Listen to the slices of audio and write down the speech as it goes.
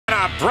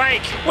a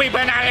break! We've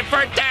been at it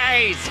for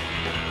days!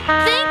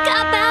 Think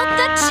about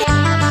the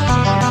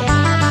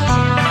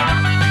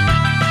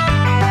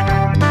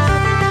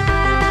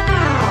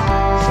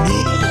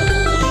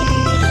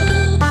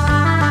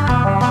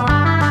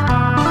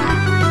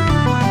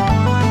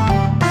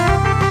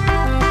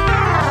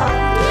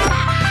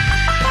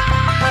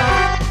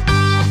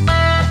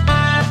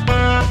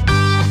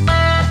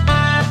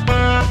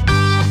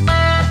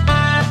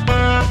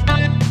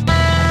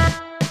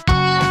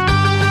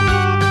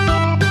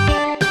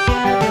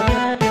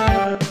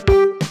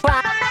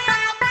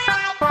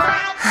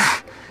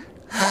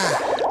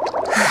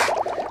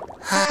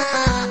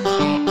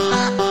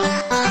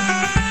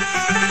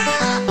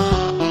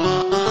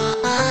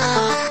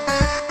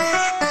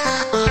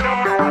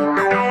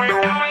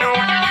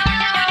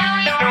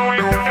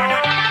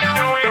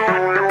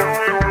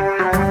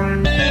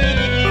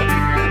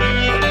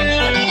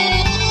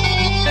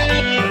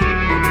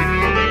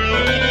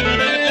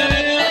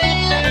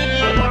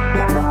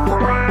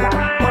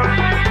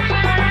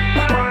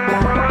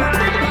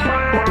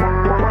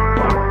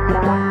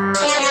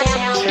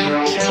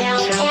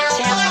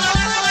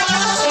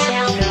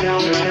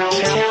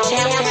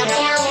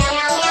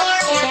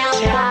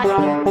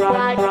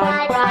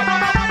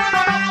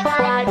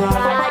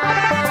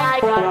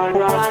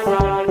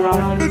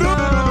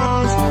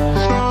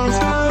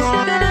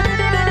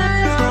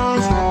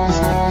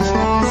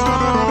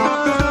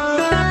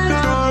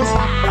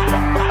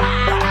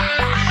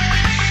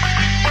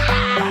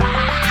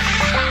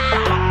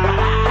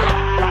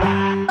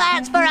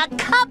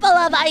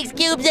ice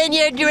cubes in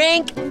your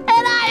drink, and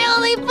I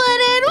only put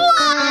in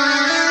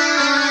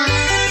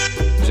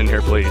one! Who's in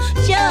here, please?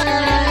 Sure.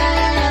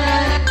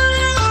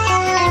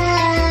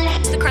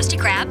 It's the Krusty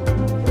Krab.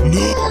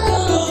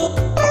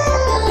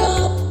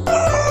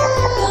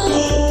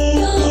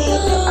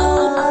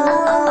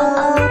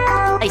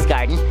 Ice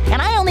garden,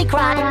 and I only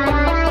cry.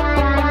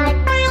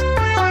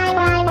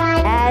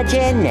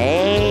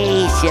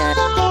 Imagination.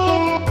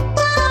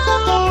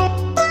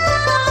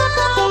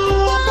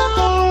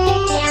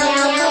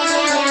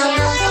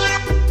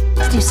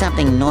 Do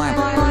something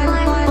normal.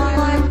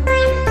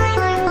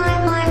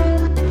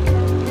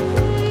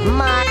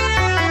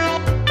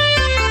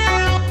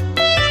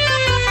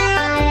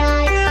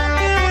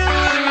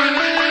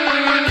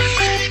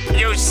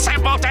 You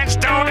simpletons,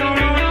 don't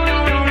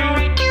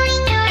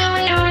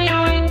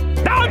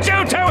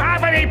you two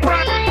have any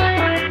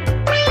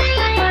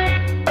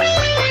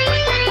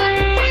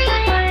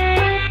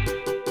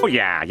Oh,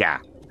 yeah.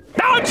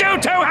 Don't you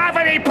two have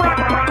any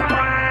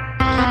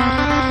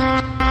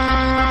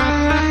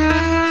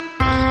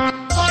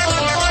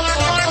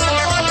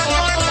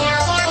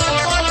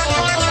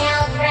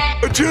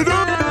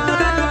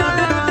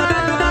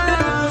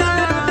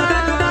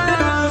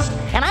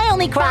And I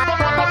only cry.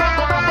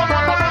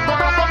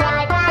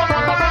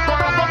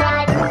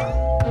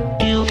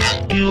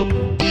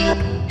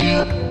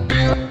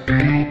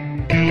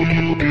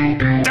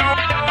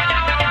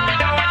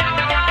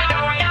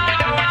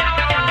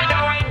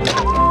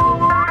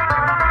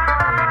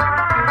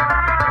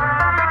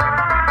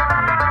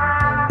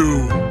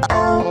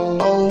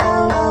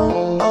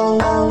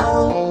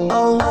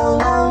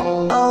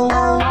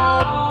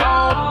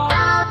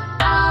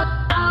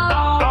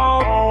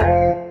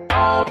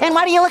 And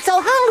why do you look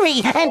so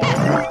hungry? And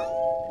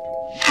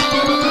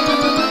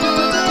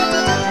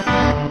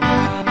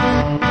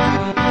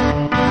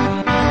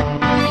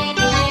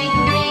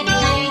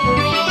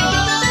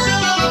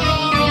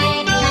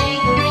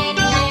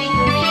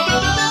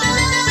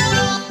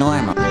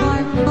normal.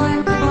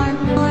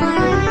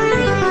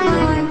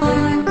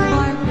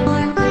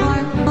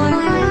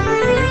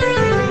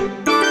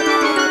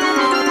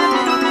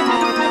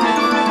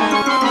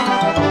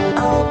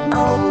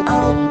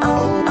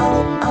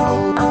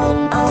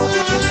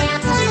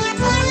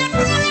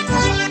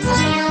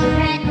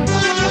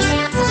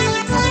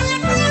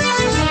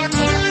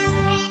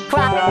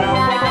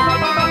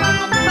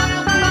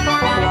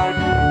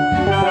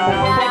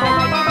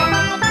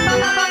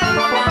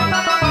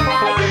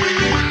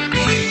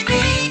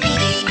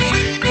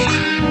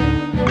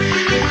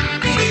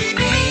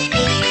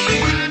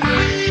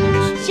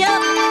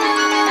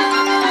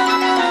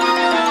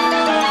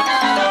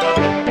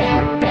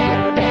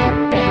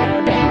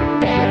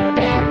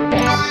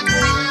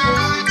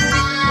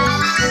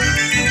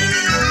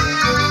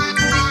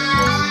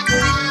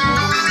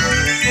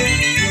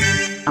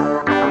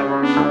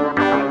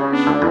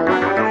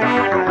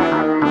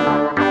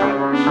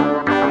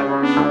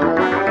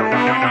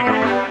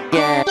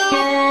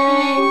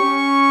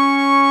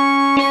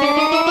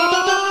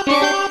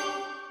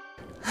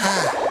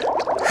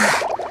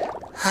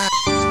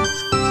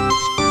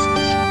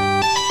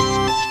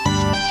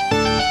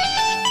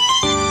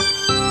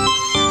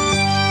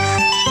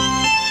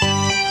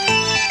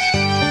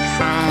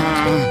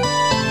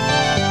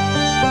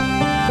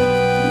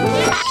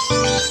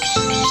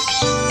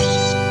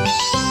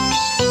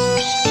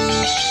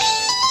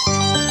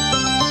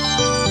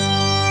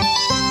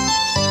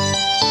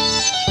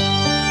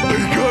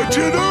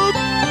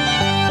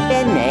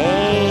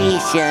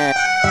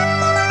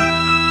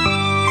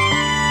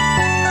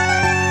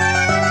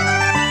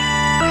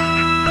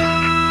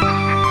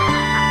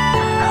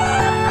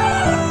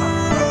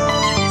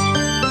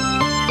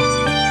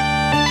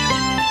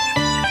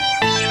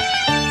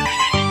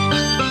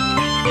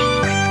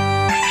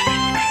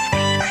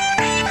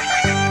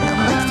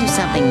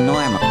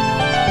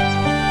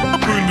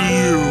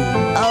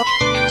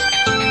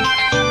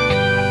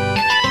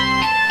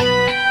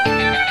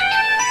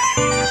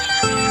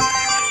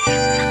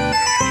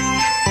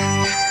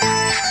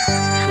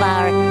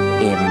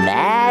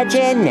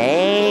 Imagination.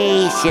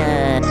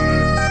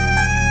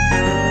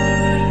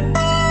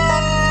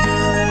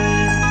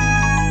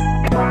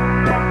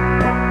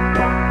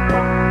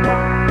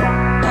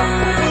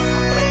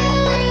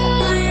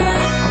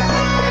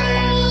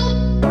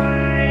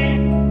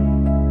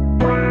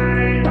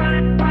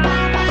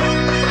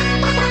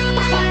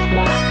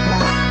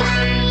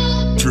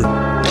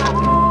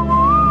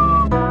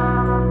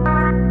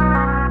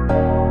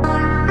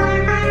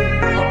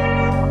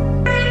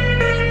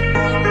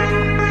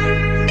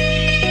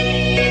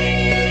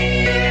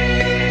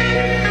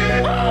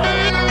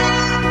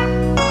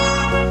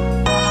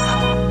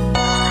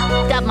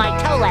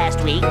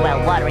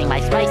 While watering my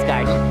spice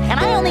garden, and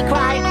I only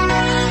cried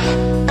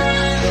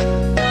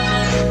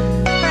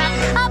for a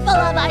couple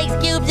of ice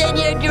cubes in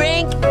your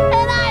drink,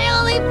 and I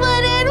only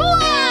put in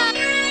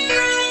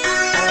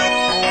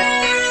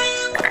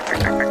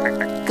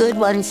one. Good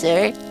one,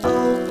 sir.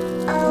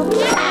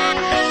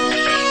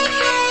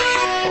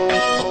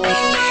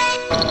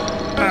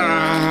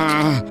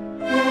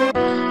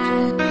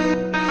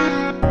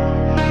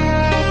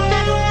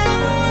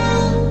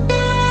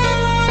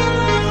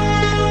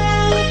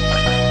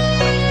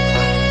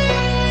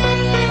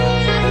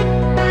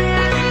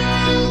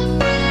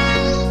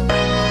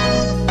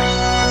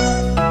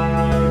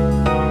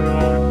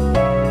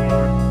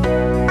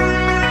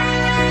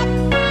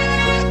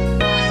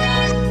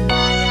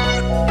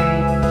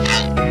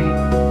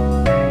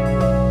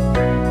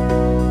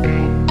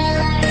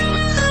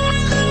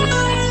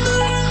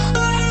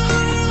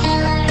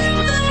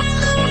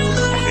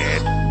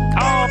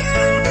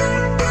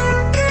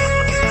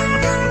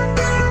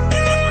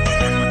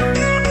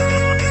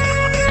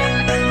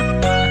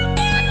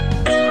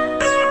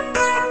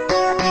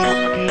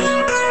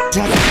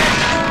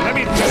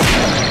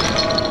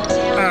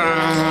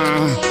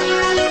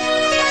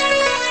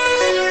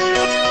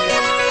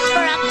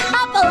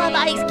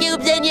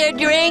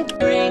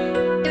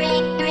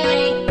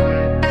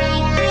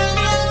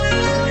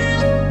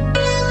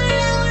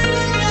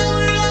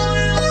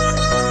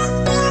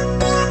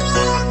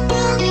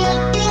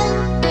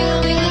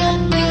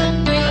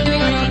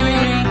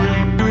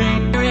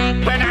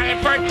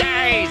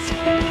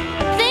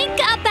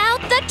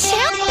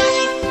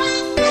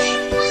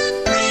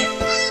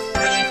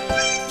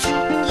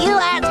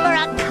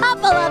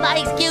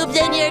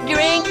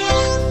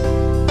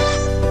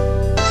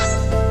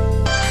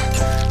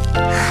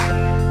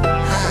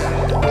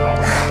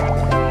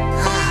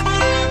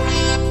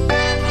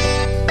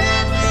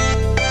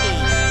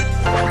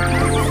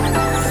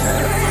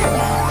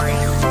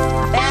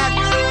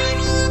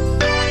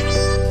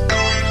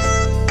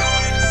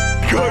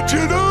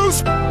 Gotcha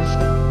those?